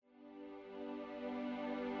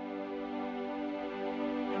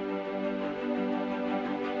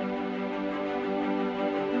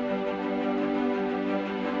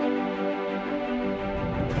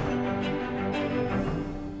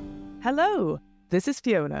Hello, this is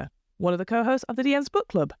Fiona, one of the co-hosts of the DM's Book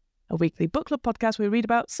Club, a weekly book club podcast where we read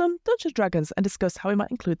about some Dungeons & Dragons and discuss how we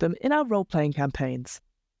might include them in our role-playing campaigns.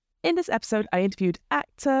 In this episode, I interviewed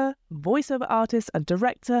actor, voiceover artist and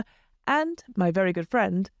director, and my very good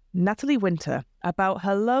friend, Nat Winter, about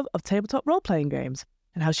her love of tabletop role-playing games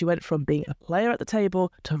and how she went from being a player at the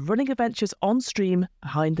table to running adventures on stream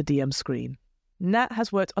behind the DM screen. Nat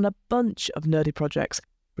has worked on a bunch of nerdy projects,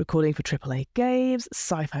 recording for AAA games,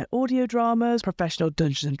 sci-fi audio dramas, professional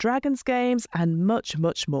Dungeons & Dragons games, and much,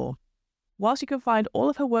 much more. Whilst you can find all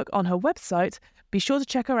of her work on her website, be sure to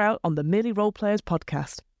check her out on the Merely Role Players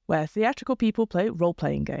podcast, where theatrical people play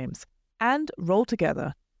role-playing games, and Roll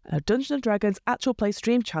Together, a Dungeons & Dragons actual play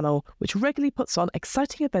stream channel which regularly puts on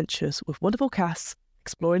exciting adventures with wonderful casts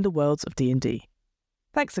exploring the worlds of D&D.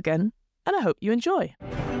 Thanks again, and I hope you enjoy.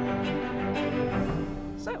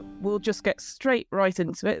 So, we'll just get straight right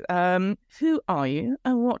into it. Who are you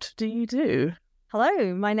and what do you do?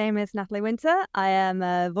 Hello, my name is Nat Winter. I am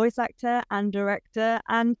a voice actor and director,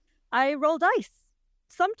 and I roll dice,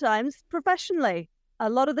 sometimes professionally,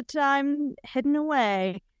 a lot of the time hidden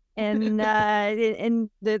away in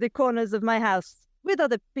the corners of my house with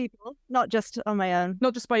other people, not just on my own.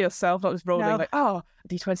 Not just by yourself, not just rolling like,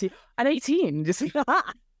 D20, and 18. Just...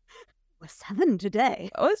 We're 7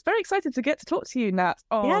 today. Oh, it's very exciting to get to talk to you, Nat,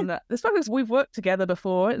 on this because we've worked together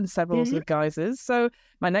before in several sort of guises. So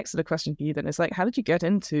my next sort of question for you then is like, how did you get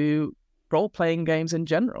into role-playing games in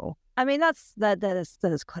general? I mean, that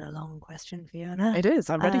is quite a long question, Fiona. It is.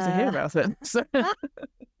 I'm ready to hear about it. So...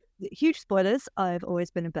 Huge spoilers. I've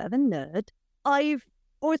always been a bit of a nerd. I've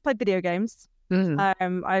always played video games.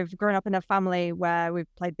 I've grown up in a family where we've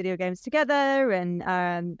played video games together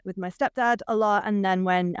and with my stepdad a lot. And then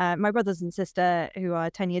when my brothers and sister, who are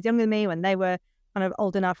 10 years younger than me, when they were kind of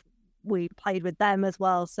old enough, we played with them as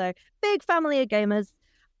well. So big family of gamers.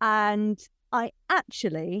 And I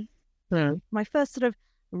actually, my first sort of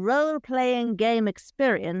role-playing game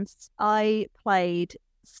experience, I played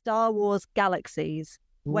Star Wars Galaxies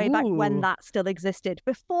way back when that still existed,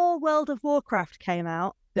 before World of Warcraft came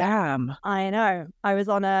out. Damn. I know. I was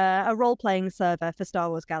on a role-playing server for Star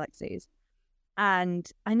Wars Galaxies. And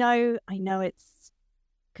I know it's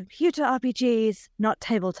computer RPGs, not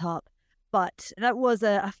tabletop, but that was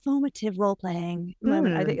a formative role-playing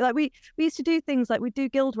moment. I think like we used to do things like we'd do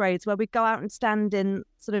guild raids where we'd go out and stand in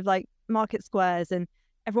sort of like market squares and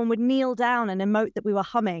everyone would kneel down and emote that we were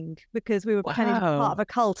humming because we were pretending to be part of a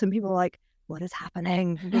cult, and people were like, what is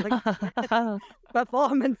happening? Like,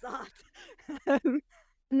 performance art.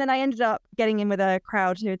 And then I ended up getting in with a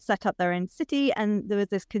crowd who had set up their own city, and there was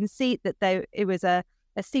this conceit that it was a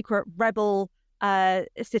secret rebel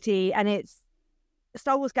city, and it's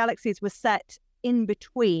Star Wars Galaxies was set in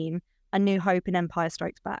between A New Hope and Empire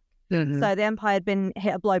Strikes Back. So the Empire had been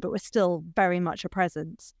hit a blow, but was still very much a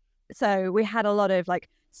presence. So we had a lot of like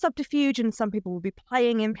subterfuge, and some people would be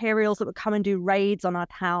playing Imperials that would come and do raids on our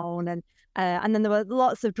town, and then there were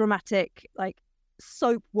lots of dramatic like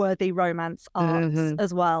soap-worthy romance arcs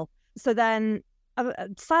as well. So then,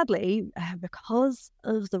 sadly, because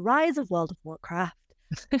of the rise of World of Warcraft,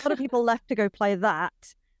 a lot of people left to go play that.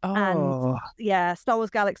 And Star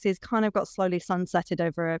Wars Galaxies kind of got slowly sunsetted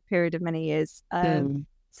over a period of many years.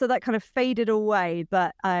 So that kind of faded away.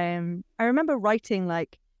 But I remember writing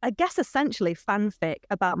like, I guess essentially fanfic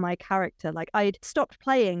about my character. Like I'd stopped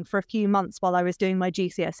playing for a few months while I was doing my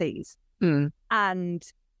GCSEs. And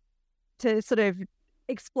to sort of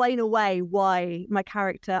explain away why my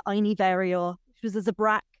character, Aini Varior, she was a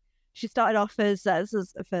Zabrak. She started off as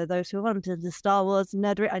for those who wanted the Star Wars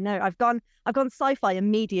nerd. I know I've gone sci-fi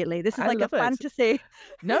immediately. This is like a fantasy.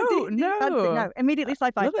 No, immediately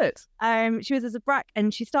sci-fi. Love it. She was a Zabrak,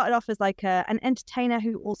 and she started off as like an entertainer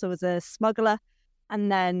who also was a smuggler.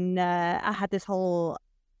 And then I had this whole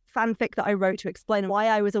fanfic that I wrote to explain why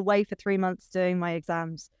I was away for 3 months doing my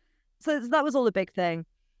exams. So that was all a big thing.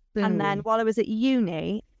 And then while I was at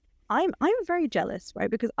uni, I'm very jealous,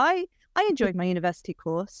 right? Because I enjoyed my university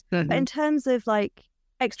course, but in terms of like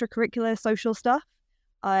extracurricular social stuff,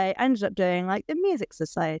 I ended up doing like the music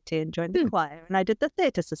society and joined the choir, and I did the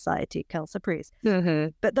theatre society, Kel Surprise.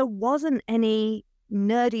 But there wasn't any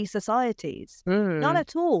nerdy societies, none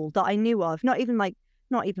at all that I knew of. Not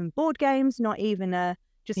even board games, not even a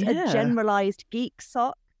generalized geek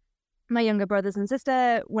sock. My younger brothers and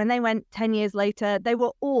sister, when they went 10 years later, they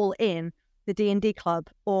were all in the D&D club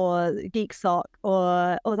or Geek Sock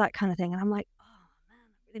or that kind of thing. And I'm like, oh man,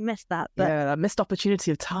 I really missed that. But that missed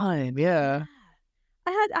opportunity of time. Yeah.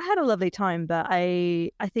 I had a lovely time, but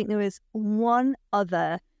I think there was one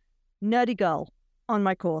other nerdy girl on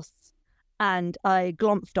my course, and I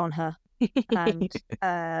glomped on her And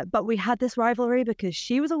but we had this rivalry because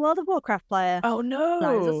she was a World of Warcraft player. Oh no! And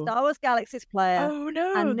I was a Star Wars Galaxies player. Oh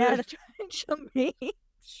no! And they're the trench on me.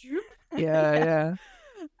 Yeah.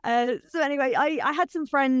 So anyway, I had some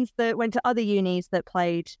friends that went to other unis that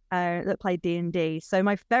played D&D. So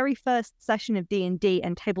my very first session of D&D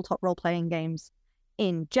and tabletop role-playing games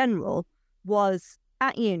in general was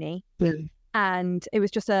at uni. And it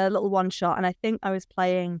was just a little one-shot. And I think I was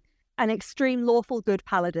playing an extreme lawful good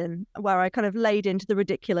paladin where I kind of laid into the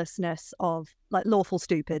ridiculousness of like lawful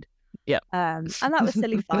stupid. Yeah. And that was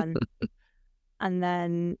silly fun. And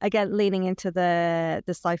then again, leaning into the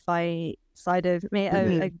sci-fi side of me,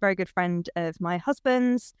 a very good friend of my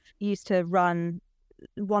husband's used to run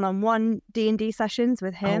one-on-one D&D sessions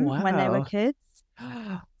with him when they were kids.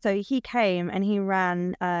 So he came and he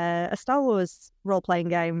ran a Star Wars role-playing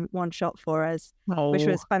game one-shot for us, which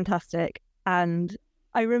was fantastic. And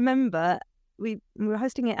I remember we were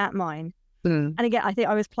hosting it at mine. And again, I think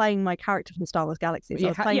I was playing my character from Star Wars Galaxies. I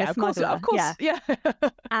was playing a smuggler. Of course. Yeah.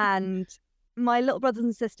 And my little brothers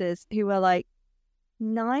and sisters, who were like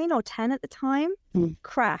 9 or 10 at the time,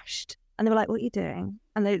 crashed. And they were like, "What are you doing?"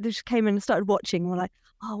 And they just came in and started watching. And we're like,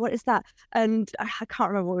 "Oh, what is that?" And I can't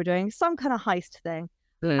remember what we were doing. Some kind of heist thing.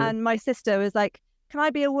 And my sister was like, "Can I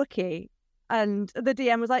be a Wookiee?" And the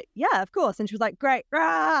DM was like, "Yeah, of course." And she was like, "Great."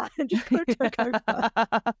 Rah! And just took over.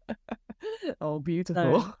 Oh,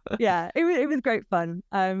 beautiful. So, yeah, it was great fun.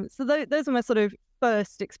 So those are my sort of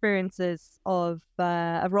first experiences of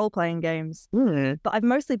role-playing games. But I've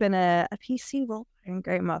mostly been a PC role-playing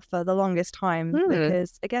gamer for the longest time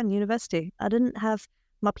because, again, university, I didn't have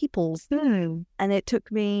my peoples. And it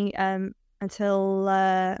took me until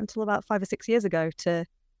about 5 or 6 years ago to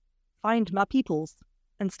find my peoples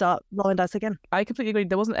and start rolling dice again. I completely agree.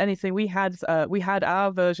 There wasn't anything. We had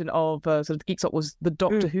our version of sort of Geek Stop was the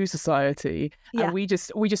Doctor Who Society, and we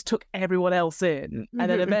just took everyone else in,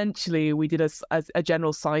 and then eventually we did a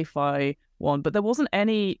general sci-fi one. But there wasn't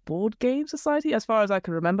any board game society as far as I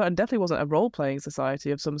can remember, and definitely wasn't a role-playing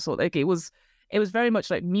society of some sort. Like it was very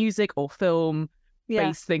much like music or film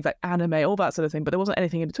based things like anime, all that sort of thing. But there wasn't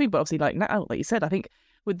anything in between. But obviously, like now, like you said, I think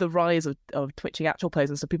with the rise of twitching actual plays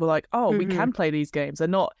and stuff, people are like, oh, we can play these games. They're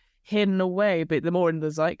not hidden away, but they're more in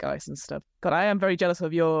the zeitgeist and stuff. God, I am very jealous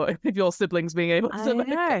of your siblings being able to.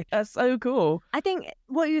 Like, that's so cool. I think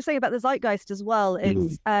what you say about the zeitgeist as well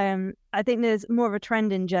is, I think there's more of a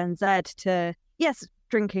trend in Gen Z to, yes,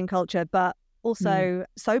 drinking culture, but also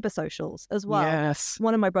sober socials as well. Yes.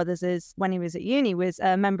 One of my brothers when he was at uni, was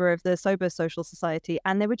a member of the Sober Social Society,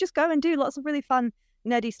 and they would just go and do lots of really fun,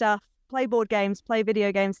 nerdy stuff, play board games, play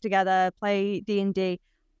video games together, play D&D,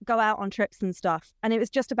 go out on trips and stuff. And it was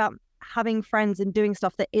just about having friends and doing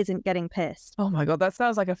stuff that isn't getting pissed. Oh my God, that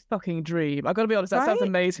sounds like a fucking dream. I've got to be honest, that sounds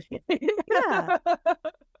amazing. Yeah.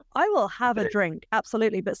 I will have a drink,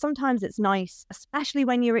 absolutely. But sometimes it's nice, especially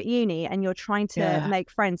when you're at uni and you're trying to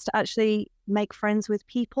make friends, to actually make friends with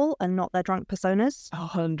people and not their drunk personas.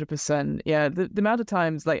 100%. Yeah. The amount of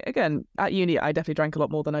times, like, again, at uni, I definitely drank a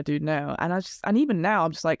lot more than I do now. And even now,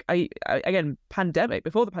 I'm just like, again,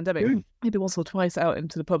 before the pandemic, maybe once or twice out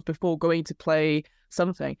into the pub before going to play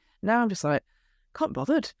something. Now I'm just like, can't be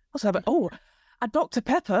bothered. Also have a Dr.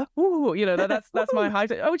 Pepper. Ooh, that's my high.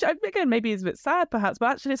 Which again maybe is a bit sad perhaps, but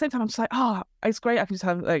actually at the same time I'm just like, it's great. I can just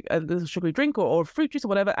have like a little sugary drink or fruit juice or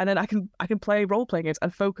whatever, and then I can play role playing games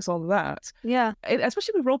and focus on that. Yeah.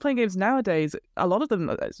 Especially with role playing games nowadays, a lot of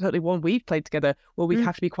them, certainly one we've played together, where we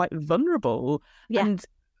have to be quite vulnerable. Yeah. And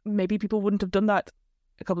maybe people wouldn't have done that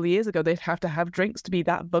a couple of years ago. They'd have to have drinks to be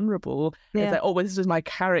that vulnerable. Yeah. It's like, well, this is my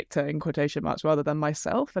character in quotation marks rather than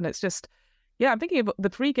myself, and it's just. Yeah, I'm thinking of the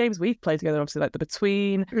 3 games we've played together, obviously, like The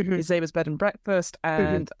Between, Isabe's Bed and Breakfast,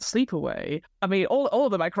 and Sleepaway. I mean, all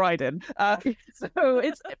of them I cried in. So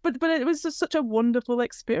it's, but it was just such a wonderful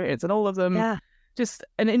experience, and all of them just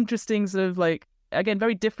an interesting sort of like, again,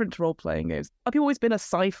 very different role-playing games. Have you always been a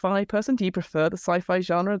sci-fi person? Do you prefer the sci-fi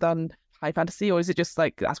genre than high fantasy, or is it just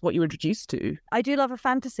like that's what you were introduced to? I do love a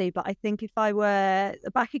fantasy, but I think if I were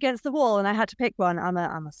back against the wall and I had to pick one, I'm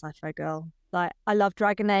a sci-fi girl. Like, I love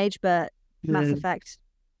Dragon Age, but Mass Effect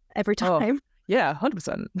every time. Yeah,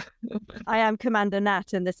 100%. I am Commander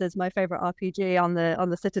Nat, and this is my favorite RPG on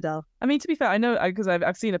the Citadel. I mean, to be fair, I know because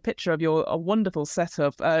I've seen a picture of a wonderful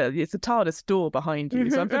setup. It's a TARDIS door behind you,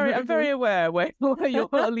 so I'm very aware where your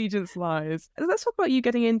allegiance lies. Let's talk about you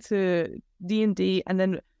getting into D&D and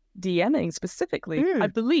then DMing specifically. I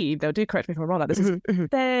believe, though, do correct me if I'm wrong, this is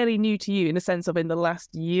fairly new to you in the sense of in the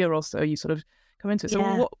last year or so you sort of come into it. So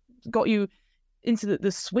what got you into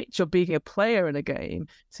the switch of being a player in a game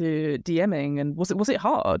to DMing, and was it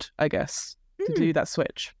hard, I guess, to do that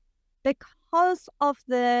switch? because of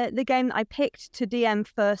the game that I picked to DM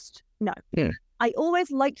first, no. I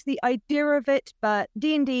always liked the idea of it, but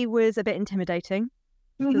D&D was a bit intimidating.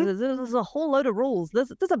 There's a whole load of rules.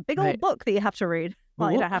 There's a big old book that you have to read.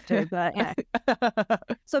 Well, you don't have to, but yeah.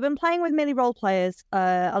 So I've been playing with Millie role players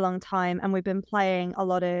a long time, and we've been playing a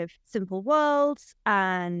lot of Simple Worlds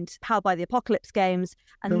and Powered by the Apocalypse games,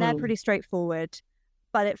 and they're pretty straightforward.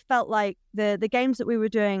 But it felt like the games that we were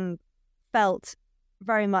doing felt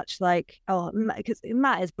very much like, because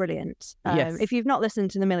Matt is brilliant. If you've not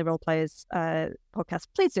listened to the Millie Role Players podcast,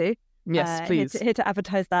 please do. Yes, please. Here to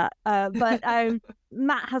advertise that. But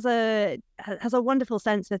Matt has a wonderful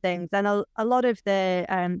sense for things, and a lot of the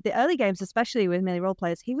early games, especially with Millie Role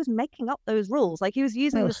Players, he was making up those rules. Like he was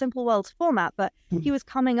using the Simple Worlds format, but he was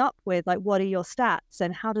coming up with like, what are your stats,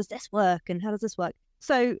 and how does this work, and how does this work?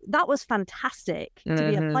 So that was fantastic to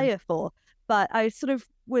be a player for. But I sort of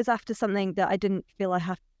was after something that I didn't feel I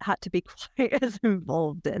had to be quite as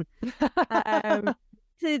involved in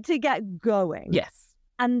to get going. Yes.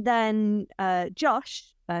 And then Josh,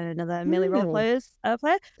 another Millie Role Players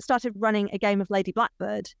player, started running a game of Lady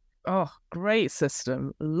Blackbird. Oh, great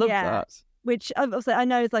system. Love that. Which obviously I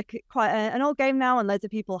know is like quite an old game now, and loads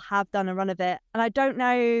of people have done a run of it. And I don't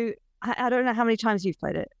know how many times you've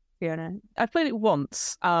played it, Fiona. I've played it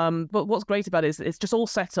once, but what's great about it is it's just all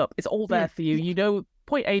set up. It's all there for you. You know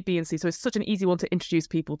point A, B, and C, so it's such an easy one to introduce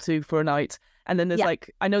people to for a night. And then there's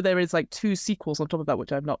like, I know there is like 2 sequels on top of that,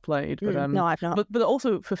 which I've not played. But, no, I've not. But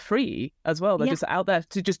also for free as well. They're just out there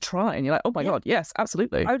to just try, and you're like, oh my God, yes,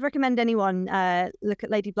 absolutely. I would recommend anyone look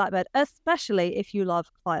at Lady Blackbird, especially if you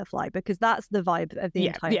love Firefly, because that's the vibe of the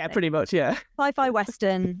entire thing. Yeah, pretty much, yeah. Sci-fi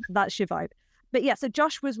Western, that's your vibe. But yeah, so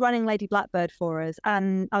Josh was running Lady Blackbird for us,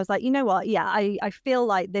 and I was like, you know what? Yeah, I feel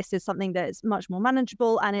like this is something that is much more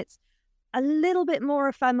manageable, and it's a little bit more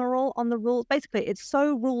ephemeral on the rules. Basically, it's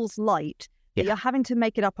so rules light that you're having to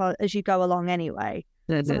make it up as you go along anyway.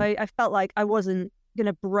 So I felt like I wasn't going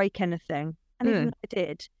to break anything. And even if I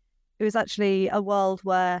did, it was actually a world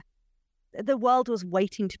where the world was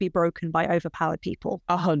waiting to be broken by overpowered people.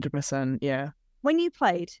 100%, yeah. When you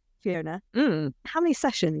played, Fiona, how many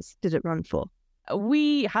sessions did it run for?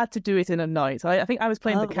 We had to do it in a night. I think I was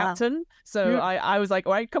playing the captain, so I was like,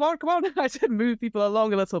 all right, come on. I had to move people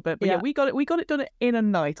along a little bit. But we got it done in a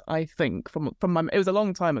night, I think, from my, it was a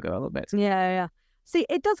long time ago, I'll admit. Yeah. See,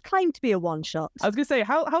 it does claim to be a one-shot. I was going to say,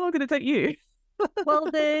 how long did it take you? Well,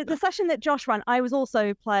 the session that Josh ran, I was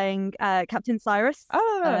also playing Captain Cyrus.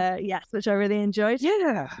 Yes, which I really enjoyed.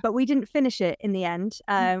 Yeah. But we didn't finish it in the end.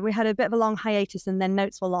 We had a bit of a long hiatus, and then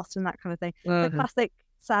notes were lost and that kind of thing. The classic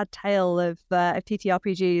sad tale of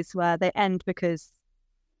TTRPGs where they end because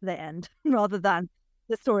they end rather than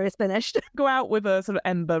the story is finished. Go out with a sort of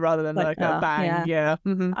ember rather than like a bang. Yeah.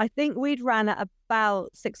 I think we'd ran at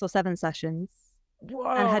about 6 or 7 sessions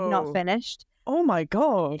and had not finished. Oh my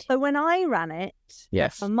God. So when I ran it,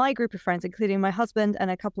 for my group of friends, including my husband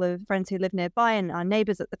and a couple of friends who lived nearby and our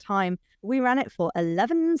neighbours at the time, we ran it for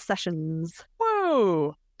 11 sessions.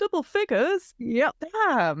 Whoa, double figures? Yep.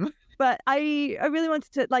 Damn. But I really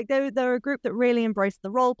wanted to, like, they were a group that really embraced the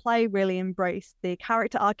role play, really embraced the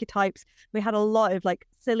character archetypes. We had a lot of like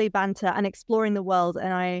silly banter and exploring the world.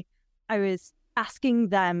 And I was asking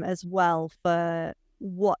them as well for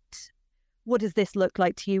what does this look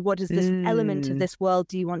like to you? What does this element of this world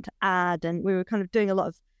do you want to add? And we were kind of doing a lot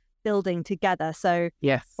of building together. So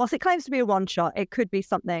whilst it claims to be a one shot, it could be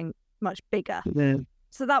something much bigger.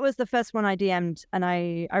 So that was the first one I DM'd, and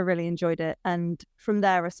I really enjoyed it. And from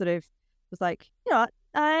there, I sort of was like, you know what?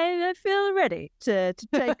 I feel ready to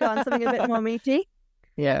take on something a bit more meaty.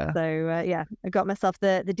 Yeah. So, I got myself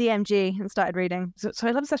the DMG and started reading. So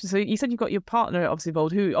 11 sessions. So you said you've got your partner obviously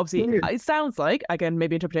involved, who obviously, it sounds like, again,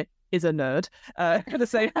 maybe interpret it, is a nerd. The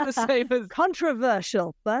same as...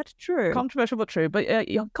 Controversial, but true. Controversial, but true. But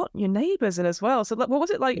you've got your neighbours in as well. So what was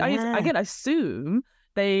it like? Yeah. I assume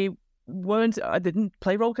they... I didn't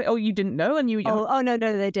play role play. Oh, you didn't know, and you. No,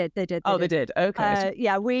 they did. They did.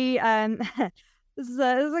 Okay. We. This is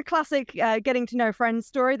a classic getting to know friends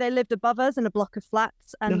story. They lived above us in a block of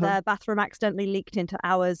flats, and their bathroom accidentally leaked into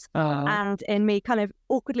ours. And in me kind of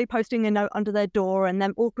awkwardly posting a note under their door, and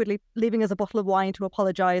them awkwardly leaving us a bottle of wine to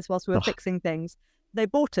apologise whilst we were fixing things, they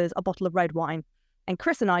bought us a bottle of red wine. And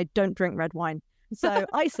Chris and I don't drink red wine, so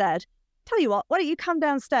I said, "Tell you what, why don't you come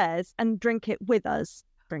downstairs and drink it with us?"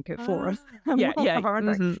 Drink it for us.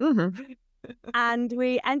 And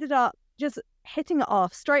we ended up just hitting it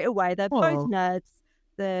off straight away. They're both nerds.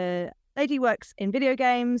 The lady works in video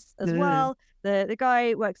games as well. The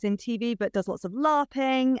guy works in TV but does lots of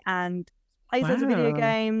LARPing and plays lots of video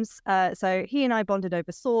games. So he and I bonded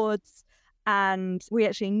over swords, and we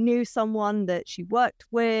actually knew someone that she worked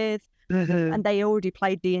with. And they already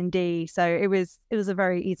played D&D, so it was a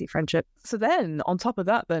very easy friendship. So then, on top of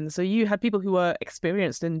that, so you had people who were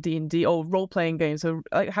experienced in D&D or role-playing games. So,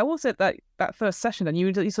 like, how was it that first session? Then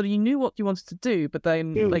you knew what you wanted to do, but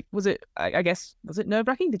then, like, was it? I guess, was it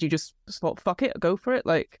nerve-wracking? Did you just thought, "Fuck it, go for it"?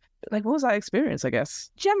 Like, what was that experience? I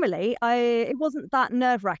guess generally, it wasn't that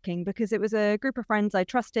nerve-wracking because it was a group of friends I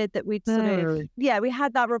trusted that we'd sort of we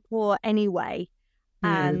had that rapport anyway,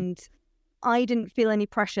 and I didn't feel any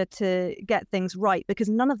pressure to get things right because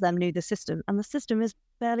none of them knew the system, and the system is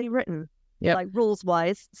barely written, like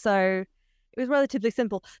rules-wise. So it was relatively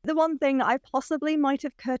simple. The one thing that I possibly might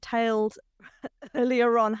have curtailed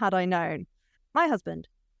earlier on had I known, my husband.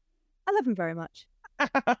 I love him very much.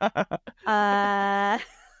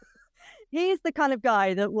 He's the kind of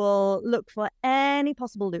guy that will look for any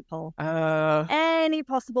possible loophole, any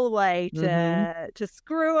possible way to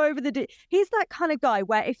screw over the... He's that kind of guy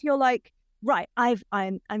where if you're like, right,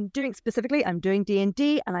 I'm doing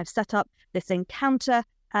D&D, and I've set up this encounter,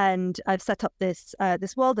 and I've set up this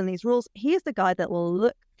world and these rules. He is the guy that will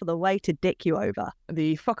look for the way to dick you over.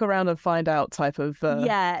 The fuck around and find out type of person.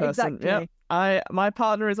 Exactly. Yep. My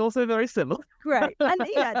partner is also very similar. Great, and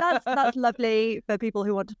that's lovely for people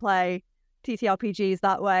who want to play TTRPGs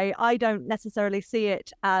that way. I don't necessarily see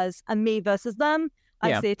it as a me versus them.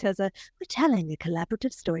 I see it as we're telling a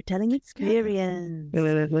collaborative storytelling experience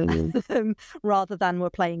rather than we're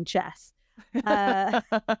playing chess. So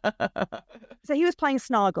he was playing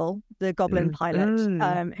Snargle, the goblin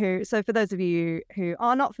pilot, so for those of you who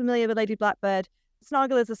are not familiar with Lady Blackbird,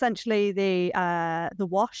 Snargle is essentially the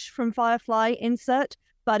Wash from Firefly insert,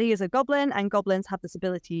 but he is a goblin, and goblins have this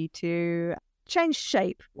ability to change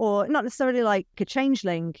shape, or not necessarily like a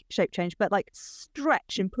changeling shape change, but like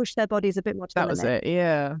stretch and push their bodies a bit more to the limit. That was it,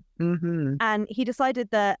 yeah. And he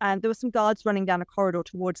decided that there were some guards running down a corridor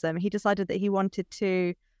towards them. He decided that he wanted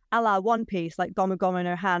to, a la One Piece, like Gomu Gomu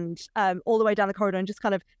no hand, all the way down the corridor and just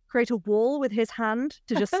kind of create a wall with his hand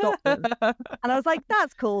to just stop them. And I was like,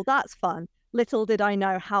 that's cool, that's fun. Little did I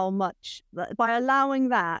know how much, by allowing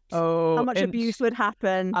that, how much abuse would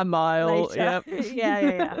happen a mile later.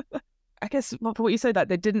 Yeah. I guess for what you said, that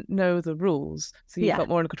they didn't know the rules, so you felt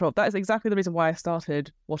more in control. That is exactly the reason why I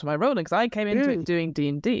started What Am I Rolling? Because I came into it doing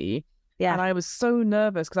D&D, and I was so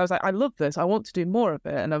nervous because I was like, I love this, I want to do more of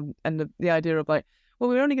it, and the idea of like,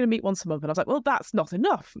 well, we're only going to meet once a month, and I was like, well, that's not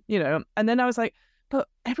enough, And then I was like, but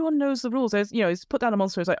everyone knows the rules. There's, it's put down a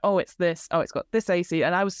monster. It's like, oh, it's this. Oh, it's got this AC.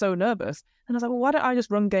 And I was so nervous. And I was like, well, why don't I just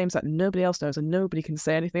run games that nobody else knows and nobody can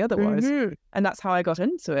say anything otherwise? And that's how I got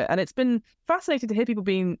into it. And it's been fascinating to hear people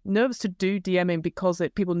being nervous to do DMing because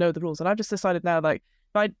people know the rules. And I've just decided now, like,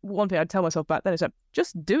 one thing I'd tell myself back then is like,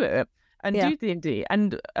 just do it and do D&D.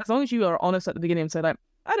 And as long as you are honest at the beginning and say like,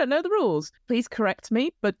 I don't know the rules, please correct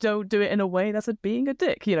me, but don't do it in a way that's being a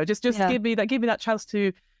dick. Just give me that chance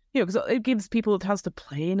to... because it gives people a chance to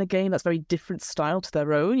play in a game that's very different style to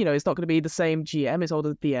their own. It's not going to be the same GM, it's all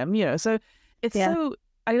the DM, so it's so...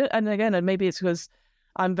 and again, and maybe it's because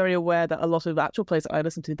I'm very aware that a lot of actual players that I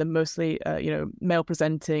listen to, they're mostly,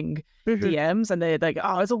 male-presenting DMs, and they're like,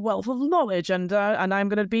 oh, it's a wealth of knowledge, and I'm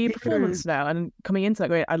going to be performance now. And coming into that,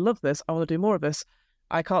 going, I love this, I want to do more of this.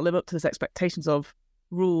 I can't live up to this expectations of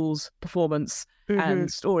rules, performance,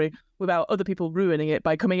 and story without other people ruining it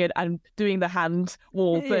by coming in and doing the hand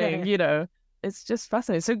wall thing, It's just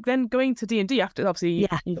fascinating. So then going to D&D after, obviously,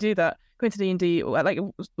 you do that. Going to D&D, like,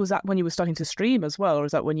 was that when you were starting to stream as well, or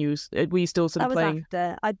is that when were you still sort of playing?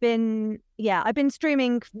 After. I'd been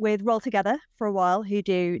streaming with Roll Together for a while, who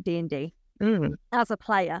do D&D as a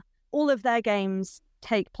player. All of their games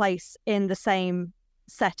take place in the same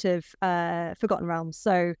set of Forgotten Realms.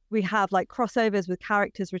 So we have like crossovers with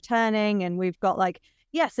characters returning, and we've got like,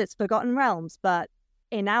 yes, it's Forgotten Realms, but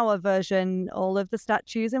in our version, all of the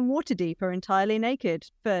statues in Waterdeep are entirely naked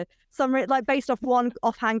for some like based off one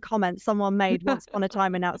offhand comment someone made once upon a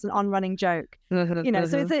time, and now it's an on-running joke. So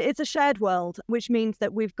it's a shared world, which means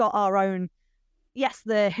that we've got our own, yes,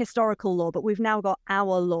 the historical lore, but we've now got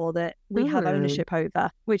our lore that we have ownership over,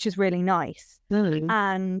 which is really nice.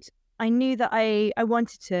 And I knew that I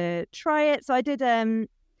wanted to try it, so I did. I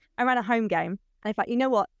ran a home game, and in fact, you know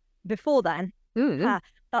what? Before then,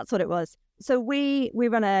 that's what it was. So we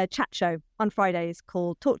run a chat show on Fridays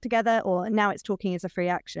called Talk Together, or now it's Talking as a Free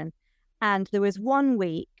Action. And there was one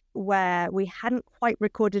week where we hadn't quite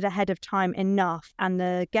recorded ahead of time enough, and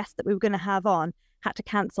the guest that we were going to have on had to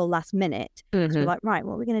cancel last minute. So we're like, right,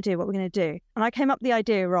 what are we going to do? What are we going to do? And I came up with the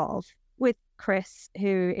idea of, with Chris,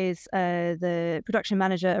 who is the production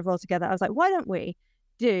manager of Roll Together, I was like, why don't we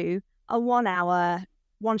do a 1 hour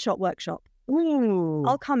one-shot workshop?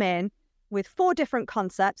 I'll come in, with 4 different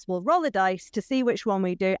concepts. We'll roll a dice to see which one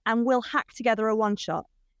we do, and we'll hack together a one-shot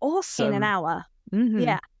Awesome. in an hour. Mm-hmm.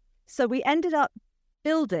 Yeah. So we ended up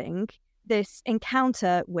building this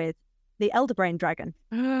encounter with the Elderbrain dragon.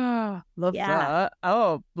 Love Yeah. that.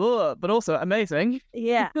 Oh, but also amazing.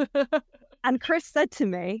 Yeah. And Chris said to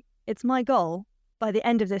me, it's my goal by the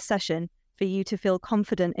end of this session for you to feel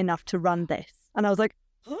confident enough to run this. And I was like,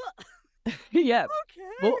 Yeah. okay.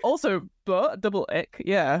 Well, also, but double ick.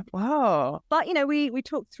 Yeah. Wow. But, you know, we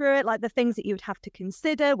talked through it, like the things that you would have to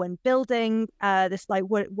consider when building this, like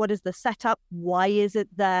what is the setup? Why is it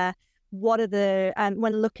there? What are the,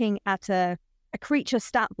 when looking at a creature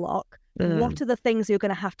stat block, what are the things you're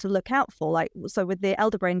going to have to look out for? Like, so with the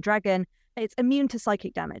Elderbrain dragon, it's immune to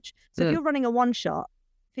psychic damage. So if you're running a one-shot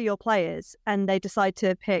for your players and they decide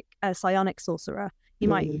to pick a psionic sorcerer, you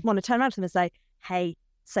might want to turn around to them and say, hey,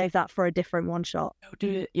 save that for a different one-shot. Oh, do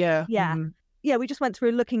it. Yeah. Yeah. Yeah, we just went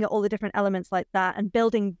through looking at all the different elements like that and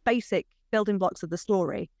building basic building blocks of the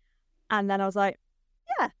story. And then I was like,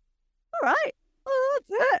 yeah, all right, well,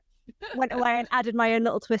 that's it. Went away and added my own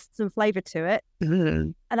little twists and flavour to it.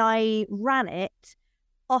 And I ran it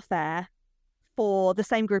off air for the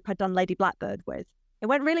same group I'd done Lady Blackbird with. It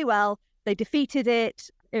went really well. They defeated it.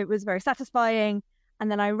 It was very satisfying. And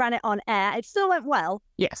then I ran it on air. It still went well.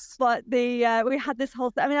 Yes. But we had this whole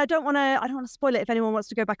thing. I mean, I don't want to spoil it if anyone wants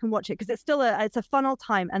to go back and watch it, because it's still it's a fun old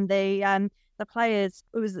time. And the players,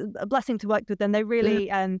 it was a blessing to work with them. They really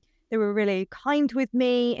they were really kind with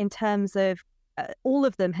me in terms of all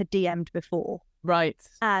of them had DM'd before. Right.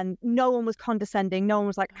 And no one was condescending. No one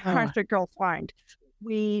was like, perfect girl find.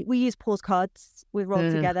 We used pause cards. We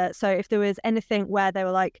rolled together. So if there was anything where they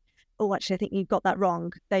were like, oh, actually, I think you got that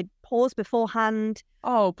wrong, they'd pause beforehand.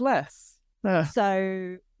 Oh, bless.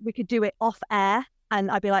 So we could do it off air. And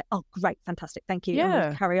I'd be like, oh, great, fantastic. Thank you. Yeah. And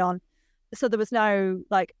we'd carry on. So there was no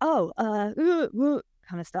like, kind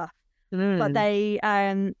of stuff. But they,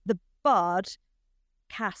 the bard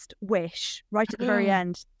cast wish right at the very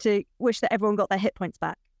end to wish that everyone got their hit points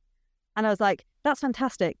back. And I was like, that's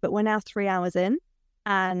fantastic, but we're now 3 hours in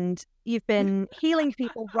and you've been healing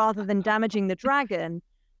people rather than damaging the dragon.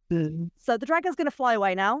 So the dragon's going to fly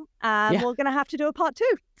away now, and we're going to have to do a part 2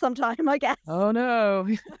 sometime, I guess. Oh no.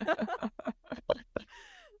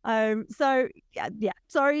 So yeah,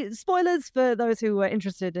 sorry, spoilers for those who were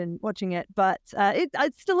interested in watching it, but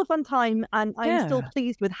it's still a fun time, and I'm still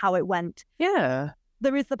pleased with how it went. Yeah.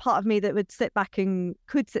 There is the part of me that could sit back and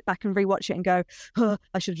rewatch it and go, oh,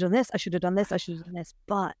 I should have done this, I should have done this, I should have done this.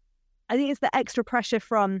 But I think it's the extra pressure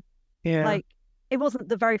from, like, it wasn't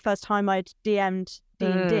the very first time I'd DM'd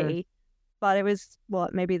D&D, but it was,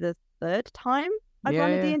 maybe the 3rd time I'd run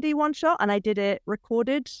a D&D one-shot, and I did it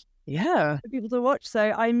recorded for people to watch.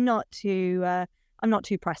 So I'm not too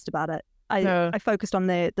pressed about it. I focused on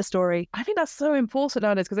the story. I think that's so important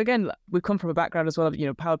nowadays, because again, we've come from a background as well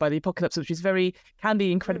of, powered by the apocalypse, which is can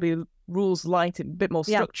be incredibly rules light, a bit more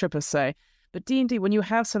structure per se. But D&D, when you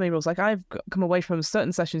have so many rules, like I've come away from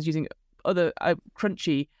certain sessions using other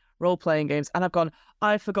crunchy role-playing games, and I've gone,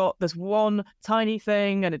 I forgot there's one tiny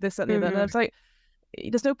thing, and this, that, and the other. And it's like,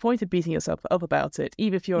 there's no point in beating yourself up about it,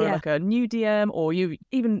 even if you're like a new DM, or you,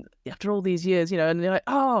 even after all these years, and you're like,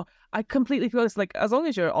 oh, I completely forgot this. Like, as long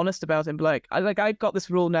as you're honest about it and be like, I've got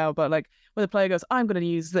this rule now, but like when the player goes, I'm going to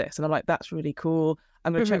use this, and I'm like, that's really cool.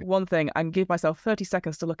 I'm going to check one thing and give myself 30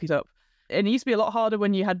 seconds to look it up. And it used to be a lot harder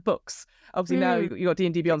when you had books. Obviously now you got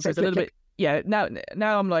D&D Beyond, so it's a little bit,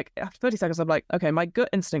 now I'm like, after 30 seconds, I'm like, okay, my gut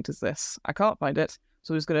instinct is this. I can't find it.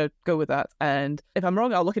 So I'm just going to go with that. And if I'm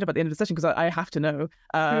wrong, I'll look it up at the end of the session, because I have to know.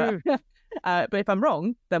 But if I'm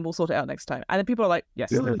wrong, then we'll sort it out next time. And then people are like,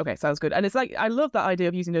 yes, okay, sounds good. And it's like, I love that idea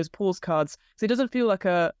of using those pause cards. So it doesn't feel like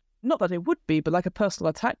not that it would be, but like a personal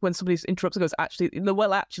attack when somebody interrupts and goes,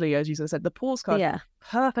 actually, as you said, the pause card,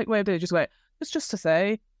 perfect way of doing it. Just like, it's just to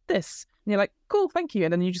say this. And you're like, cool, thank you.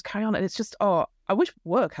 And then you just carry on. And it's just, I wish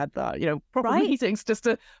work had that, proper meetings, just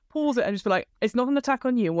to pause it and just be like, it's not an attack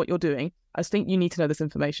on you and what you're doing. I just think you need to know this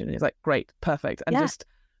information. And it's like, great, perfect. And just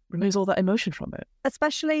removes all that emotion from it.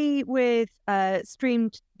 Especially with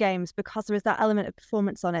streamed games, because there is that element of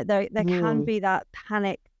performance on it. There can be that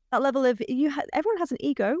panic, that level of, everyone has an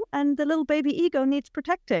ego, and the little baby ego needs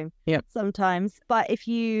protecting sometimes. But if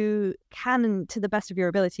you can, to the best of your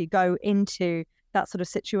ability, go into that sort of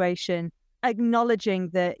situation, acknowledging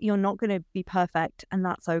that you're not going to be perfect, and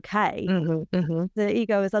that's okay. The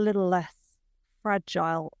ego is a little less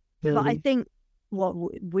fragile. But I think what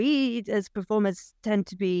we as performers tend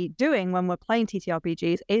to be doing when we're playing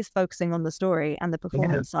TTRPGs is focusing on the story and the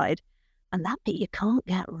performance side, and that bit you can't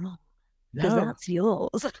get wrong. because No. that's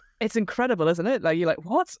yours. It's incredible, isn't it? Like, you're like,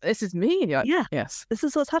 what? This is me? And you're like, Yeah. yes. This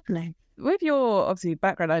is what's happening. With your, obviously,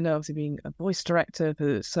 background, I know, obviously, being a voice director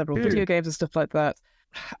for several video games and stuff like that,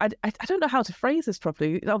 I don't know how to phrase this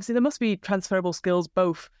properly. Obviously, there must be transferable skills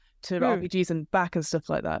both to RPGs and back and stuff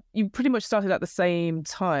like that. You pretty much started at the same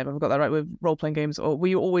time. Have I got that right with role-playing games? Or were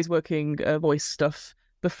you always working voice stuff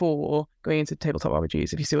before going into tabletop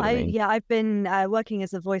RPGs, if you see what I mean? Yeah, I've been working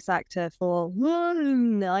as a voice actor for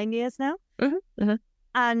 9 years now.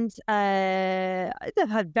 And I've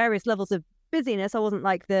had various levels of busyness. I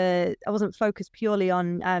wasn't focused purely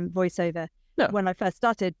on voiceover when I first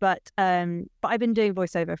started, but I've been doing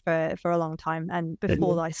voiceover for a long time, and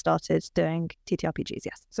before I started doing TTRPGs,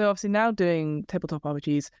 yes. So obviously now doing tabletop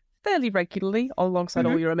RPGs fairly regularly alongside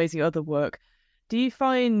all your amazing other work. Do you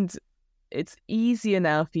find it's easier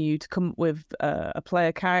now for you to come up with a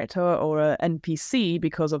player character or an NPC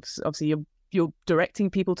because obviously you're directing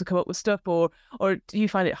people to come up with stuff, or do you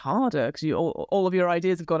find it harder because all of your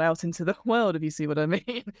ideas have gone out into the world, if you see what I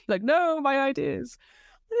mean? Like, no, my ideas.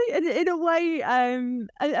 In a way,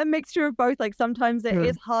 a mixture of both. Like, sometimes it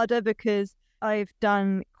is harder because I've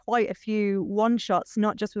done quite a few one-shots,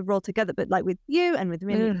 not just with Roll Together, but like with you and with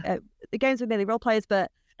the games with mainly role players,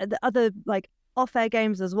 but the other like off-air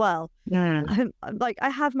games as well. Like, I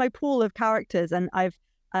have my pool of characters, and I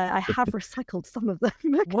have recycled some of them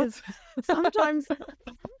because sometimes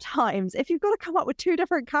if you've got to come up with 2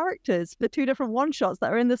 different characters for 2 different one-shots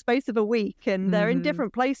that are in the space of a week and they're in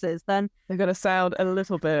different places, then they're going to sound a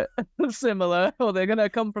little bit similar, or they're going to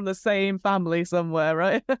come from the same family somewhere,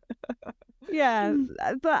 right? Yeah,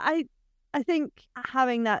 but I think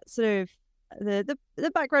having that sort of the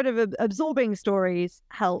background of absorbing stories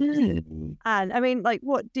helps. And I mean, like,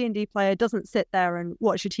 what D&D player doesn't sit there and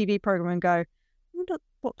watch a TV program and go, I wonder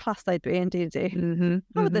what class they'd be in D&D.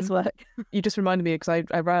 How would this work? You just reminded me, because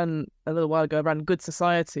I ran a little while ago, I ran Good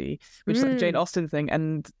Society, which is like a Jane Austen thing,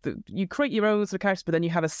 and you create your own sort of characters, but then you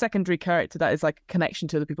have a secondary character that is like a connection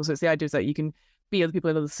to other people. So it's the idea is that you can be other people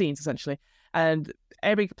in other scenes, essentially. And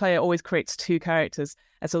every player always creates 2 characters,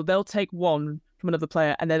 and so they'll take one from another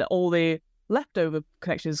player, and then all the leftover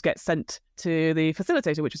connections get sent to the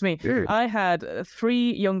facilitator, which is me. I had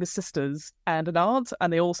 3 younger sisters and an aunt,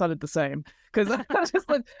 and they all sounded the same. Because I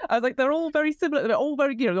was like, they're all very similar. They're all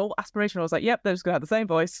very, they're all aspirational. I was like, yep, they're just going to have the same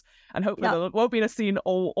voice. And hopefully they won't be in a scene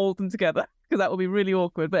all of them together, because that would be really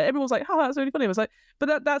awkward. But everyone was like, oh, that's really funny. I was like,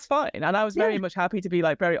 but that's fine. And I was very much happy to be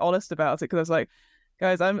like very honest about it, because I was like,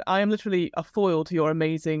 guys, I am literally a foil to your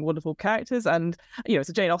amazing, wonderful characters. And, it's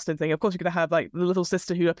a Jane Austen thing. Of course, you're going to have like the little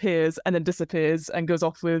sister who appears and then disappears and goes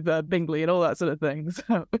off with Bingley and all that sort of thing.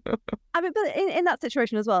 So. I mean, but in that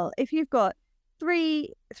situation as well, if you've got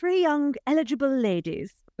three young eligible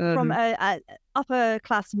ladies from a upper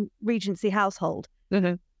class Regency household, they're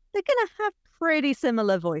going to have pretty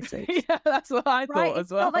similar voices. Yeah, that's what I thought as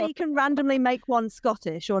well. It's not like you can randomly make one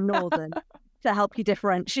Scottish or Northern to help you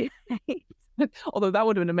differentiate. Although that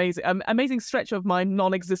would have been amazing. Amazing stretch of my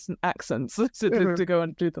non-existent accents to go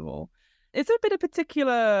and do them all. Is there a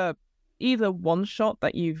particular either one shot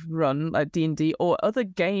that you've run like D&D, or other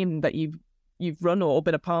game that you've run or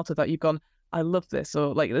been a part of that you've gone, I love this,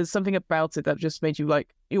 or like there's something about it that just made you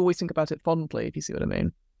like, you always think about it fondly, if you see what I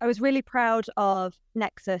mean? I was really proud of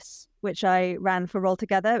Nexus, which I ran for Roll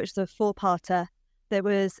Together, which is a 4-parter that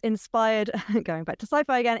was inspired, going back to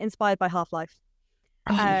sci-fi again, inspired by Half-Life.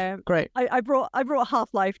 Great. I brought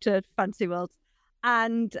Half-Life to Fantasy Worlds,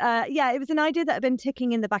 and it was an idea that had been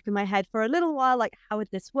ticking in the back of my head for a little while. Like, how would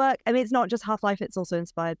this work? I mean, it's not just Half-Life; it's also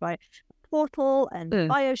inspired by Portal and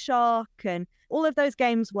BioShock and all of those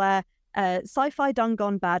games where sci-fi done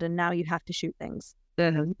gone bad, and now you have to shoot things.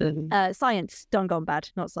 Science done gone bad,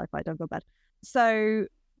 not sci-fi done gone bad. So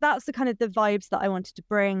that's the kind of the vibes that I wanted to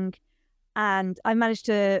bring, and I managed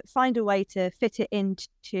to find a way to fit it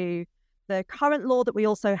into the current lore that we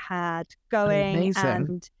also had going. Amazing.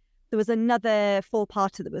 And there was another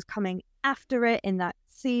 4-parter that was coming after it in that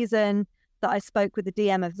season that I spoke with the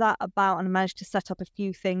DM of that about, and managed to set up a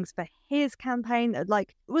few things for his campaign that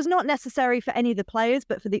like was not necessary for any of the players,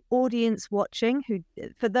 but for the audience watching,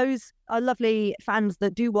 for those lovely fans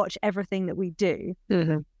that do watch everything that we do.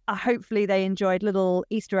 Hopefully they enjoyed little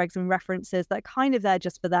Easter eggs and references that are kind of there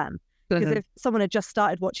just for them, because if someone had just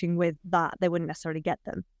started watching with that, they wouldn't necessarily get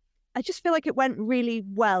them. I just feel like it went really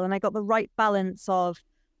well, and I got the right balance of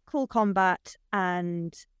cool combat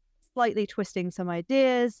and slightly twisting some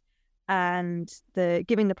ideas, and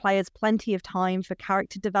giving the players plenty of time for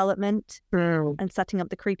character development and setting up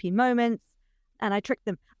the creepy moments. And I tricked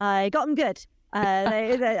them. I got them good.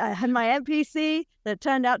 I had my NPC that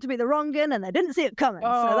turned out to be the wrong one, and they didn't see it coming.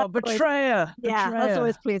 Oh, so betrayer! That's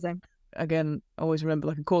always pleasing. again, I always remember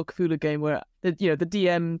like a Call of Cthulhu game where the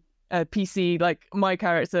DM PC, like my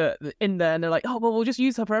character in there, and they're like, oh well, we'll just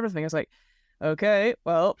use her for everything. I was like, okay,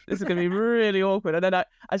 well, this is gonna be really awkward. And then I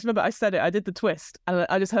just remember I said it, I did the twist, and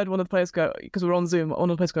I just heard one of the players go, because we were on Zoom, one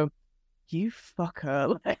of the players go, you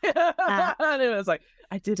fucker. And it was like,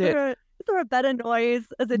 I did it. Is there a better noise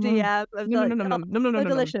as a DM? No,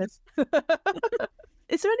 delicious.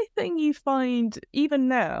 Is there anything you find, even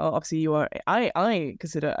now, obviously you are, I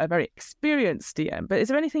consider a very experienced DM, but is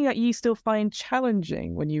there anything that you still find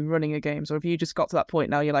challenging when you're running a game? Or have you just got to that point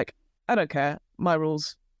now you're like, I don't care, my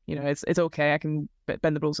rules, it's okay, I can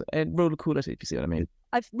bend the rules and roll cool it, if you see what I mean.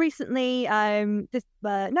 I've recently,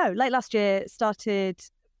 late last year, started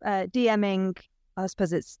DMing, I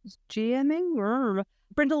suppose it's GMing,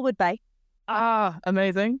 Brindlewood Bay. Ah,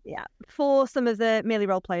 amazing. Yeah, for some of the Merely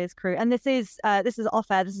Role Players crew. And this is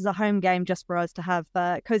off air. This is a home game just for us to have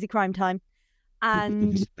cozy crime time.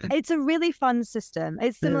 And it's a really fun system.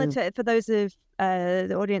 It's similar to, for those of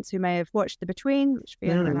the audience who may have watched The Between, which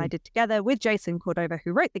Fiona and I did together with Jason Cordova,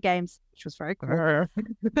 who wrote the games, which was very cool.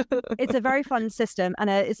 It's a very fun system, and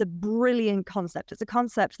it's a brilliant concept. It's a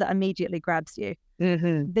concept that immediately grabs you.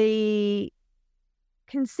 The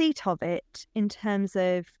conceit of it, in terms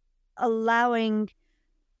of allowing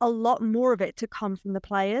a lot more of it to come from the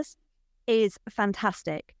players, is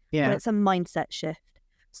fantastic. Yeah, but it's a mindset shift.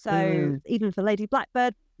 So even for Lady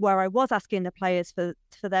Blackbird, where I was asking the players for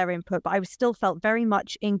their input, but I still felt very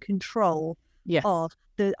much in control of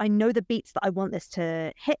I know the beats that I want this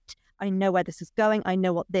to hit. I know where this is going. I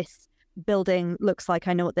know what this building looks like.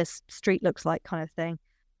 I know what this street looks like, kind of thing.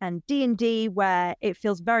 And D&D, where it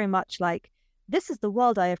feels very much like, this is the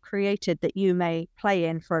world I have created that you may play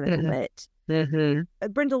in for a little bit.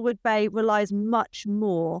 Brindlewood Bay relies much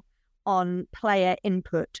more on player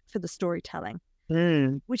input for the storytelling,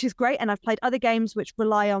 which is great. And I've played other games which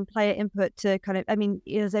rely on player input to kind of,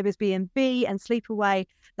 Zabers B&B and Sleepaway,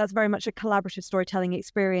 that's very much a collaborative storytelling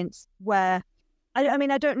experience where, I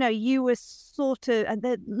don't know, you were sort of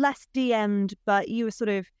less DM'd, but you were sort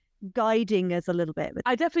of guiding us a little bit.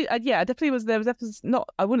 I definitely was. There was definitely not,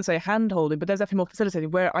 I wouldn't say hand holding, but there's definitely more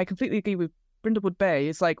facilitating, where I completely agree with Brindlewood Bay.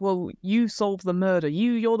 It's like, well, you solve the murder,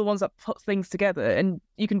 you're the ones that put things together, and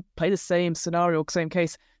you can play the same scenario, same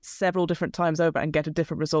case several different times over and get a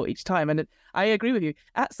different result each time. And I agree with you,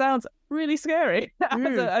 that sounds really scary.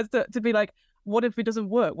 as to be like, what if it doesn't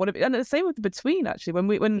work? What if? And the same with The Between, actually,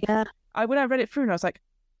 when I read it through, and I was like,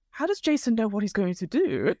 how does Jason know what he's going to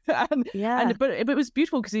do? But it was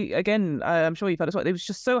beautiful because I'm sure you felt as well, it was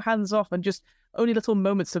just so hands off and just only little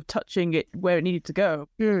moments of touching it where it needed to go.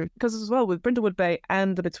 Because as well, with Brindlewood Bay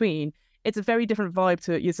and The Between, it's a very different vibe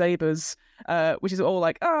to your Zabers, which is all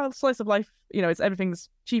like, slice of life, it's everything's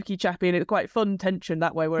cheeky chappy and it's quite fun tension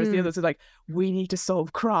that way, whereas the others are like, we need to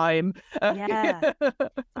solve crime. I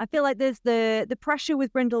feel like there's the pressure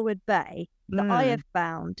with Brindlewood Bay that I have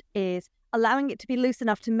found is allowing it to be loose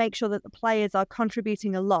enough to make sure that the players are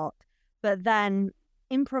contributing a lot, but then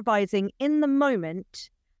improvising in the moment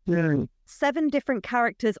 7 different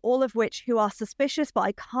characters, all of which who are suspicious, but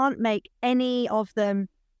I can't make any of them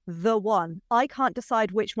the one. I can't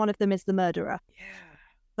decide which one of them is the murderer.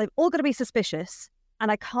 They've all got to be suspicious,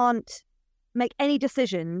 and I can't make any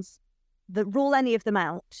decisions that rule any of them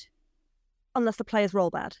out unless the players roll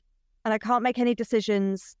bad. And I can't make any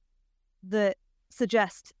decisions that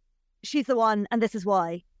suggest she's the one and this is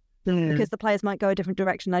why, because the players might go a different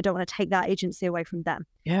direction. I don't want to take that agency away from them.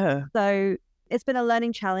 So it's been a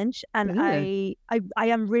learning challenge, and I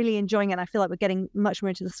am really enjoying it. I feel like we're getting much more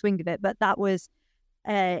into the swing of it, but that was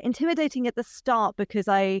intimidating at the start because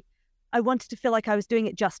I wanted to feel like I was doing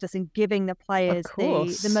it justice and giving the players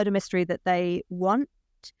the murder mystery that they want.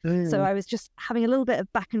 So I was just having a little bit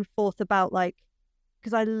of back and forth about, like,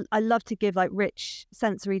 because I love to give like rich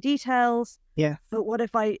sensory details. But what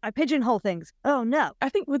if I pigeonhole things? Oh no. I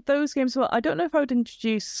think with those games, well, I don't know if I would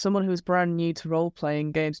introduce someone who's brand new to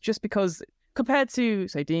role-playing games, just because compared to,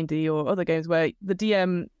 say, D&D or other games where the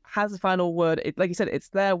DM has the final word, like you said, it's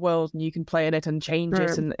their world and you can play in it and change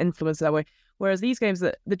it and influence it that way. Whereas these games,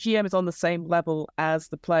 the GM is on the same level as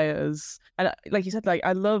the players. And like you said, like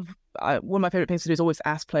one of my favourite things to do is always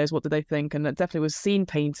ask players what do they think. And it definitely was scene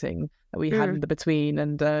painting that we had in The Between,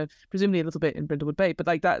 and presumably a little bit in Brindlewood Bay. But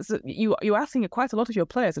like that's you're asking quite a lot of your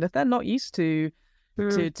players, and if they're not used to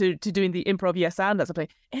doing the improv yes and that's something,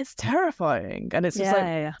 it's terrifying. And it's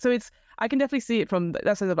just so it's, I can definitely see it from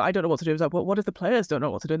that sense of, I don't know what to do. It's like, well, what if the players don't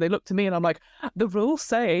know what to do? And they look to me and I'm like, the rules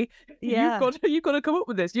say you've got to come up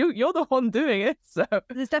with this. You're the one doing it. So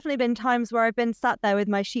there's definitely been times where I've been sat there with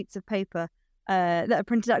my sheets of paper that are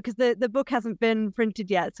printed out, because the book hasn't been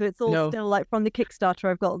printed yet, so it's all still like from the Kickstarter.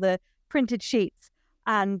 I've got the printed sheets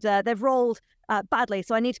and they've rolled badly,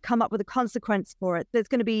 so I need to come up with a consequence for it that's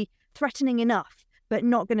going to be threatening enough, but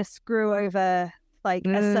not going to screw over like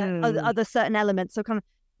other certain elements. So kind of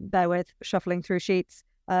bear with shuffling through sheets.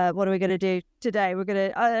 What are we going to do today? We're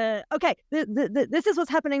going to okay. This is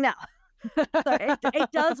what's happening now. So it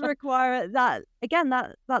does require that again,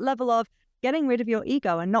 that level of getting rid of your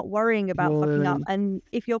ego and not worrying about fucking up. And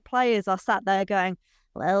if your players are sat there going,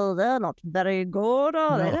 well, they're not very good,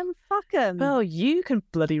 are they? Then fuck them. Well, you can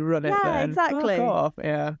bloody run it then. Exactly. Fuck off.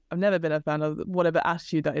 Yeah. I've never been a fan of whatever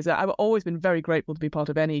attitude that is. I've always been very grateful to be part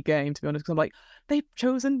of any game, to be honest, because I'm like, they've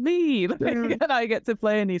chosen me. And I get to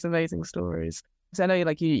play in these amazing stories. So I know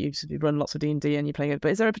you run lots of D&D and you're playing it,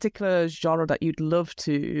 but is there a particular genre that you'd love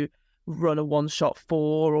to run a one-shot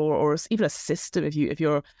for, or even a system if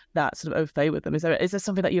you're that sort of au fait with them? Is there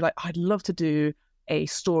something that you're like, I'd love to do a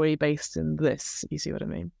story based in this? You see what I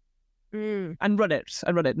mean? And run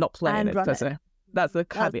it, not play in it per se. That's the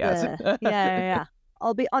caveat. Yeah.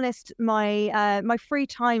 I'll be honest, my free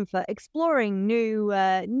time for exploring new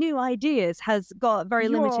ideas has got very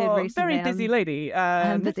limited recently. Very busy lady.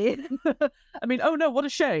 I'm busy. I mean, oh no, what a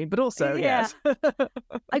shame, but also, yes.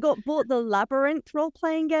 I got bought the Labyrinth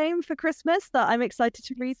role-playing game for Christmas that I'm excited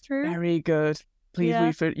to read through. Very good. Please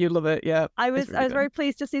read through it. You love it, yeah. I was very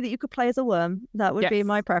pleased to see that you could play as a worm. That would be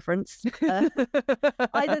my preference. Either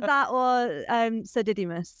that or Sir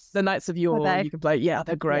Didymus. The Knights of Yore, you can play. Yeah,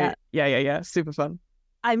 they're great. Yeah. Super fun.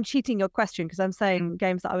 I'm cheating your question because I'm saying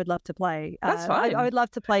games that I would love to play. That's fine. I would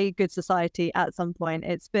love to play Good Society at some point.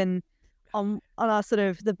 It's been on our sort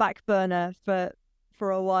of the back burner for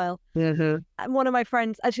a while. And one of my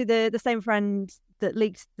friends, actually the same friend that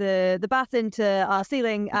leaked the bath into our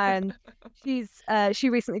ceiling, and she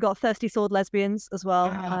recently got Thirsty Sword Lesbians as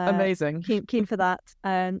well. Amazing. Keen for that.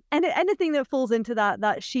 And anything that falls into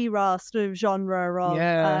that She-Ra sort of genre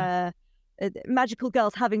of magical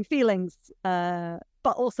girls having feelings,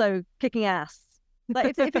 but also kicking ass.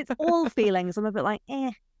 Like if it's all feelings, I'm a bit like, eh.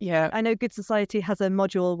 Yeah. I know Good Society has a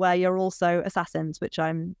module where you're also assassins, which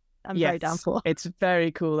I'm very down for. It's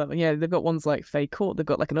very cool. Yeah, they've got ones like Fey Court. They've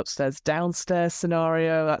got like an upstairs, downstairs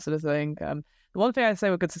scenario, that sort of thing. The one thing I say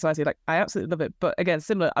with Good Society, like I absolutely love it, but again,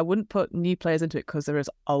 similar. I wouldn't put new players into it because there is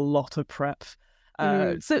a lot of prep.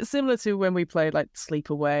 So similar to when we played like Sleep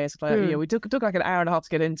Away, it's like we took like an hour and a half to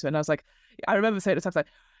get into it, and I was like, I remember saying at the time, like,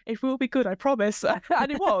 it will be good, I promise,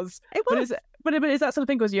 and it was. It was. But it's that sort of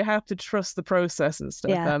thing because you have to trust the process and stuff.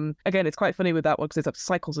 Yeah. Again, it's quite funny with that one because it's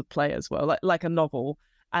cycles of play as well, like a novel.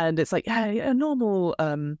 And it's like, a normal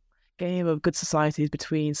game of Good Society is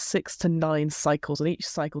between 6 to 9 cycles, and each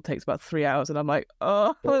cycle takes about 3 hours. And I'm like,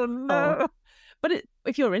 oh no. But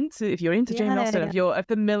if you're into Jane Austen, if you're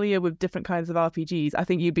familiar with different kinds of RPGs, I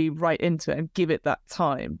think you'd be right into it and give it that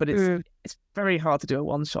time. But it's very hard to do a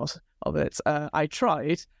one shot of it. I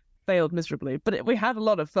tried, failed miserably, but we had a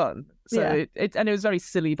lot of fun. So it was very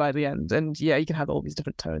silly by the end. And yeah, you can have all these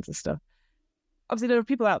different tones and stuff. Obviously, there are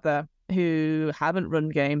people out there who haven't run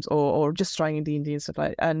games or just trying in D&D and stuff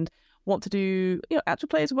like that, and want to do actual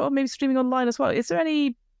play as well, maybe streaming online as well. Is there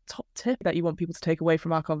any top tip that you want people to take away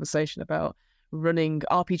from our conversation about running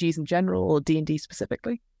RPGs in general or D&D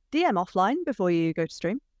specifically? DM offline before you go to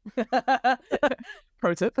stream.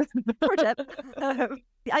 Pro tip.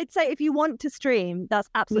 I'd say if you want to stream, that's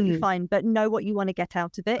absolutely fine, but know what you want to get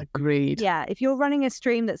out of it. Agreed. Yeah, if you're running a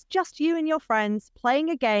stream that's just you and your friends playing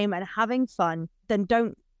a game and having fun, then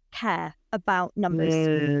don't care about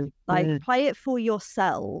numbers. Play it for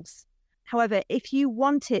yourselves. However, if you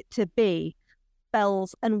want it to be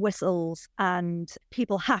bells and whistles and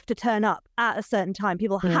people have to turn up at a certain time,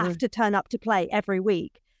 people have to turn up to play every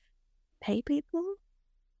week, pay people.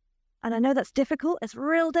 And I know that's difficult. It's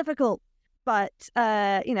real difficult. But,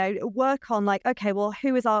 work on like, okay, well,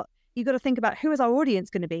 you got to think about who is our audience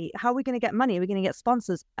going to be? How are we going to get money? Are we going to get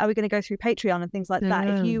sponsors? Are we going to go through Patreon and things like that?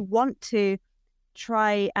 If you want to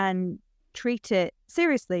try and treat it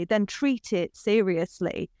seriously, then treat it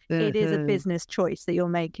seriously. It is a business choice that you're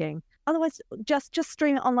making. Otherwise, just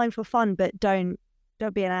stream it online for fun, but don't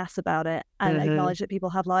be an ass about it and acknowledge that people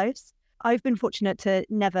have lives. I've been fortunate to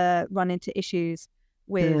never run into issues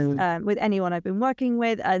with anyone I've been working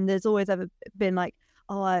with, and there's always ever been like,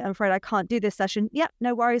 oh, I'm afraid I can't do this session. Yep,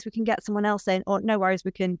 no worries, we can get someone else in, or no worries,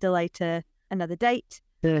 we can delay to another date.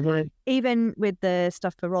 Even with the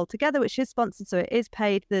stuff for Roll Together, which is sponsored, so it is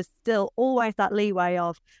paid, there's still always that leeway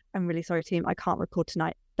of, I'm really sorry, team, I can't record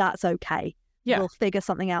tonight. That's okay. We'll figure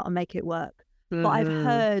something out and make it work. But I've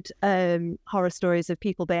heard horror stories of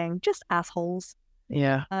people being just assholes.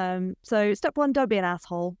 Yeah. So step 1, don't be an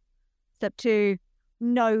asshole. Step 2,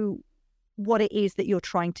 know what it is that you're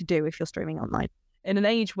trying to do if you're streaming online. in an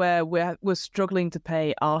age where we're struggling to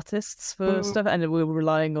pay artists for stuff, and we're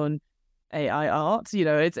relying on AI art, you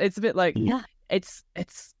know, it's a bit like, it's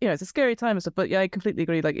you know, it's a scary time and stuff. But yeah, I completely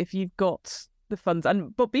agree. Like, if you've got the funds,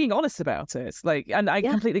 but being honest about it, like, and I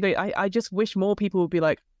completely agree. I just wish more people would be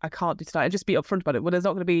like, I can't do tonight, and just be upfront about it. Well, there's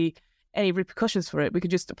not going to be any repercussions for it. We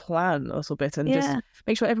could just plan a little bit and just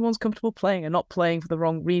make sure everyone's comfortable playing and not playing for the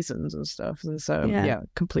wrong reasons and stuff. And so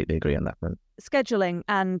completely agree on that front. Scheduling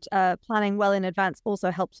and planning well in advance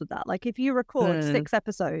also helps with that. Like, if you record 6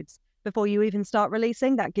 episodes before you even start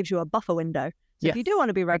releasing, that gives you a buffer window. So if you do want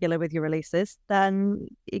to be regular with your releases, then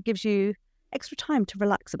it gives you extra time to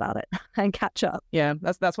relax about it and catch up. Yeah,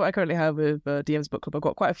 that's what I currently have with DM's Book Club. I've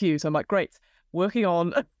got quite a few, so I'm like, great, working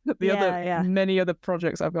on many other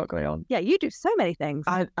projects I've got going on. Yeah, you do so many things.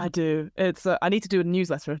 I do. It's I need to do a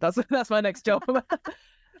newsletter. That's my next job.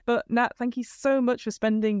 But Nat, thank you so much for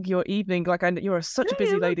spending your evening. Like, you're such a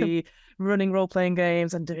busy lady, running role-playing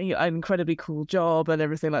games and doing an incredibly cool job and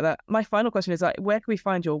everything like that. My final question is, like, where can we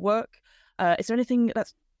find your work? Is there anything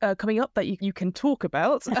that's coming up that you can talk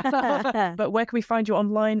about? But where can we find you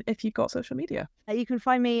online if you've got social media? You can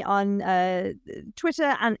find me on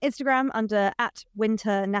Twitter and Instagram under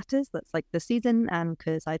 @winternatters. That's like the season, and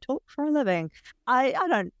because I talk for a living. I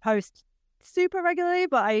don't post super regularly,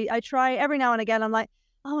 but I try every now and again. I'm like,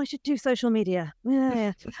 oh, I should do social media.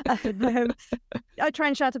 I try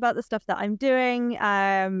and shout about the stuff that I'm doing,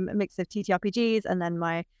 a mix of TTRPGs and then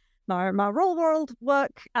my role world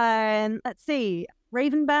work. Let's see,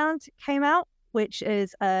 Ravenbound came out, which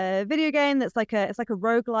is a video game that's like a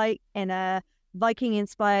roguelike in a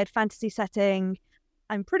Viking-inspired fantasy setting.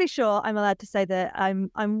 I'm pretty sure I'm allowed to say that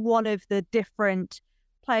I'm one of the different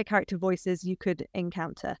player character voices you could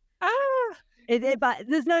encounter. But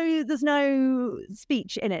there's no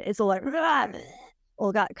speech in it. It's all like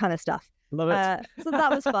all that kind of stuff. Love it. So that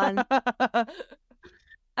was fun.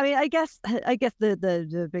 I mean, I guess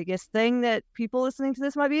the biggest thing that people listening to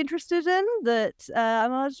this might be interested in, that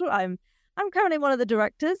I'm currently one of the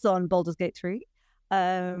directors on Baldur's Gate 3,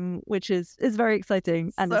 which is very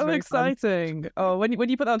exciting and so very exciting. Fun. Oh, when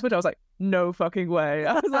you put that on Twitter, I was like, no fucking way.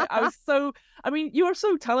 I mean, you are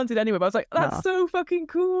so talented anyway, but I was like, that's so fucking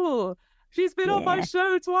cool. She's been on my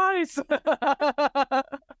show twice.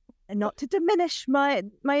 And not to diminish my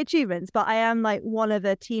achievements, but I am like one of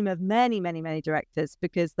a team of many directors,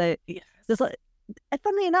 because there's like,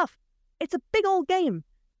 funnily enough, it's a big old game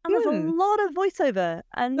and there's a lot of voiceover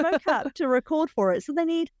and mocap to record for it, so they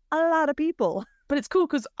need a lot of people. But it's cool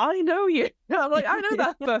because I know you. I'm like, I know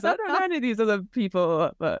that person. I don't know any of these other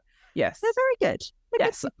people, but yes, they're very good.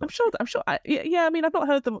 Yes, I'm sure. I mean, I've not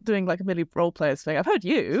heard them doing like a million role players thing. I've heard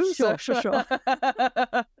you. Sure.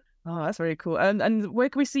 Oh, that's very cool. And where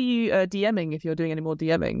can we see you DMing if you're doing any more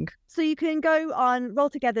DMing? So you can go on Roll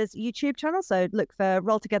Together's YouTube channel. So look for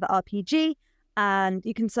Roll Together RPG, and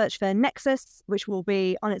you can search for Nexus, which will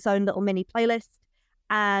be on its own little mini playlist.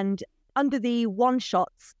 And under the One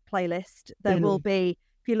Shots playlist, there will be,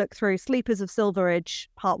 if you look through, Sleepers of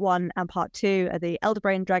Silverage Part 1 and Part 2 are the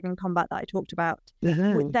Elderbrain Dragon combat that I talked about.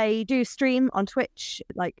 They do stream on Twitch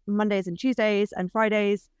like Mondays and Tuesdays and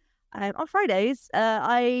Fridays. On Fridays,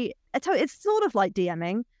 I tell you, it's sort of like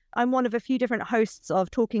DMing. I'm one of a few different hosts of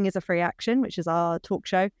Talking is a Free Action, which is our talk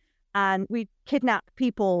show. And we kidnap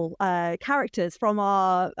people, characters from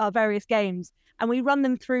our various games, and we run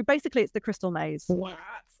them through, basically it's the Crystal Maze. What?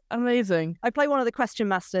 Amazing. I play one of the question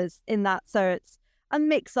masters in that, so it's a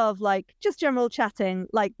mix of like just general chatting,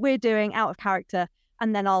 like we're doing out of character,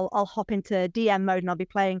 and then I'll hop into DM mode and I'll be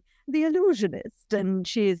playing the Illusionist, and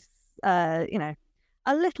she's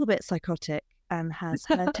a little bit psychotic and has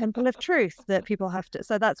her temple of truth that people have to.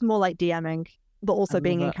 So that's more like DMing, but also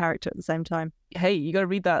being in character at the same time. Hey, you got to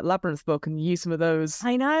read that Labyrinth book and use some of those.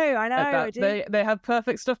 I know. I do. They have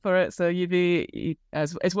perfect stuff for it, so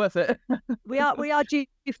it's worth it. we are due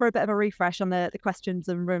for a bit of a refresh on the questions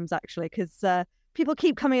and rooms, actually, because people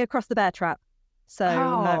keep coming across the bear trap. So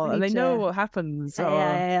and they know what happens.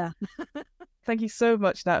 Yeah. Thank you so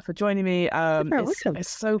much, Nat, for joining me. It's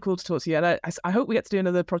so cool to talk to you, and I hope we get to do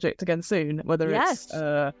another project again soon. Whether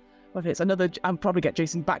it's another, I'll probably get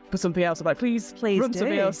Jason back for something else. I'm like, please run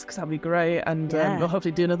something else, because that'd be great. And we'll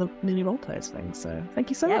hopefully do another mini role players thing. So thank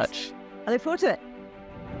you so much. I look forward to it.